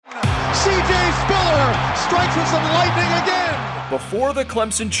C.J. Spiller strikes with some lightning again. Before the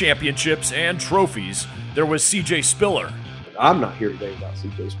Clemson championships and trophies, there was C.J. Spiller. I'm not here today about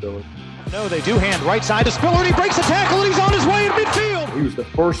C.J. Spiller. No, they do hand right side to Spiller, and he breaks a tackle, and he's on his way in midfield. He was the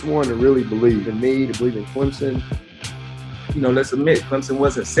first one to really believe in me, to believe in Clemson. You know, let's admit, Clemson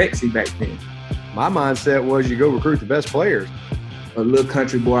wasn't sexy back then. My mindset was you go recruit the best players. A little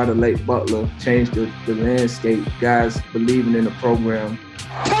country boy out of Lake Butler changed the landscape. Guys believing in the program.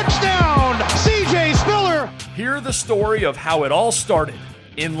 Touchdown, C.J. Spiller. Hear the story of how it all started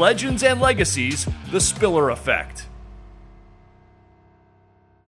in Legends and Legacies, The Spiller Effect.